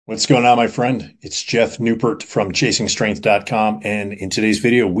What's going on, my friend? It's Jeff Newport from ChasingStrength.com. And in today's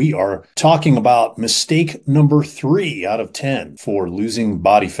video, we are talking about mistake number 3 out of 10 for losing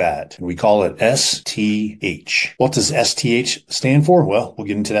body fat. And we call it STH. What does STH stand for? Well, we'll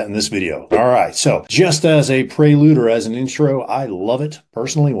get into that in this video. All right. So just as a prelude or as an intro, I love it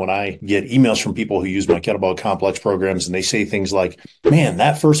personally when I get emails from people who use my kettlebell complex programs and they say things like, man,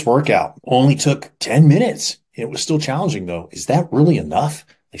 that first workout only took 10 minutes. It was still challenging though. Is that really enough?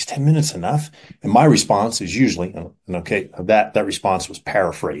 Is 10 minutes enough? And my response is usually, and okay, that response was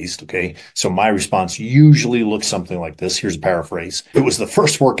paraphrased, okay? So my response usually looks something like this. Here's a paraphrase. It was the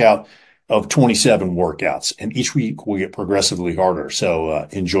first workout of 27 workouts, and each week will get progressively harder. So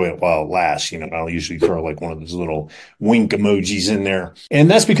enjoy it while it lasts. I'll usually throw like one of those little wink emojis in there. And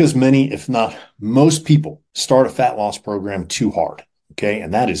that's because many, if not most people, start a fat loss program too hard, okay?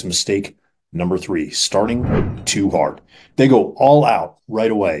 And that is mistake number 3, starting too hard. They go all out right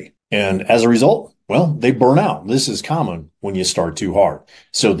away. And as a result, well, they burn out. This is common when you start too hard.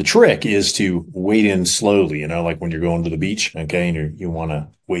 So the trick is to wade in slowly, like when you're going to the beach, okay, and you want to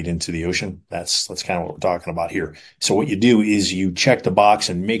wade into the ocean. That's kind of what we're talking about here. So what you do is you check the box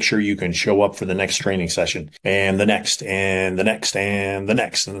and make sure you can show up for the next training session and the next and the next and the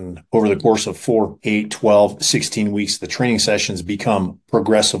next. And over the course of 4, 8, 12, 16 weeks, the training sessions become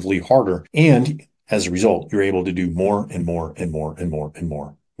progressively harder. And as a result, you're able to do more and more and more and more and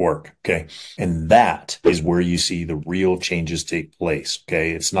more work. Okay. And that is where you see the real changes take place.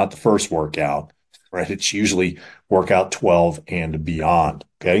 Okay. It's not the first workout, right? It's usually workout 12 and beyond.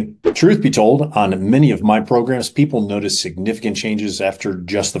 Okay. Truth be told, on many of my programs, people notice significant changes after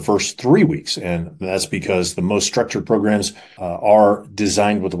just the first 3 weeks. And that's because the most structured programs are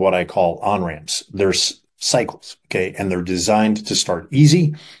designed with what I call on-ramps. There's cycles, okay? And they're designed to start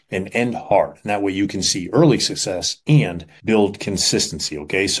easy and end hard. And that way you can see early success and build consistency,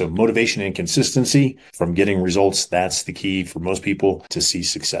 okay? So motivation and consistency from getting results, that's the key for most people to see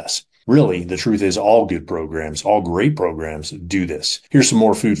success. Really, the truth is all good programs, all great programs do this. Here's some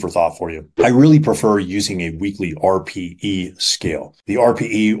more food for thought for you. I really prefer using a weekly RPE scale. The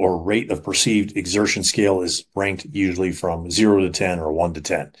RPE, or rate of perceived exertion scale, is ranked usually from 0 to 10 or 1 to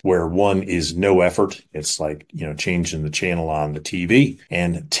 10, where 1 is no effort. It's like, changing the channel on the TV.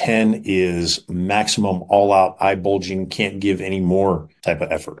 And 10 is maximum all out, eye bulging, can't give any more type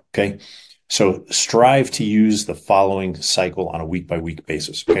of effort, okay? So strive to use the following cycle on a week-by-week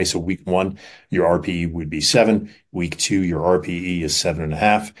basis. Okay, so week 1, your RPE would be 7. Week 2, your RPE is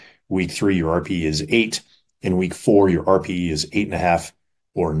 7.5. Week 3, your RPE is 8. In week 4, your RPE is 8.5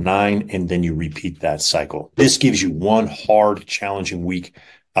 or 9, and then you repeat that cycle. This gives you one hard, challenging week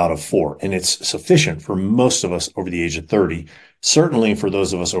out of 4, and it's sufficient for most of us over the age of 30, certainly for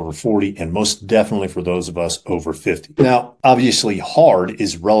those of us over 40, and most definitely for those of us over 50. Now, obviously, hard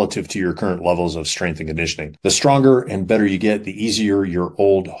is relative to your current levels of strength and conditioning. The stronger and better you get, the easier your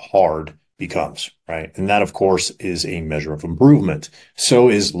old hard becomes, right? And that, of course, is a measure of improvement. So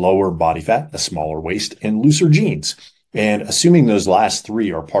is lower body fat, a smaller waist, and looser jeans. And assuming those last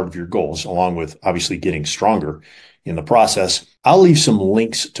 3 are part of your goals, along with obviously getting stronger in the process, I'll leave some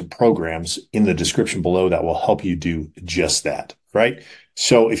links to programs in the description below that will help you do just that, right?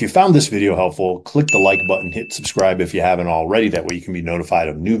 So if you found this video helpful, click the like button, hit subscribe if you haven't already. That way you can be notified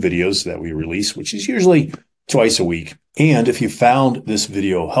of new videos that we release, which is usually twice a week. And if you found this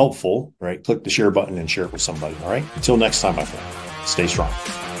video helpful, right, click the share button and share it with somebody, all right? Until next time, my friend, stay strong.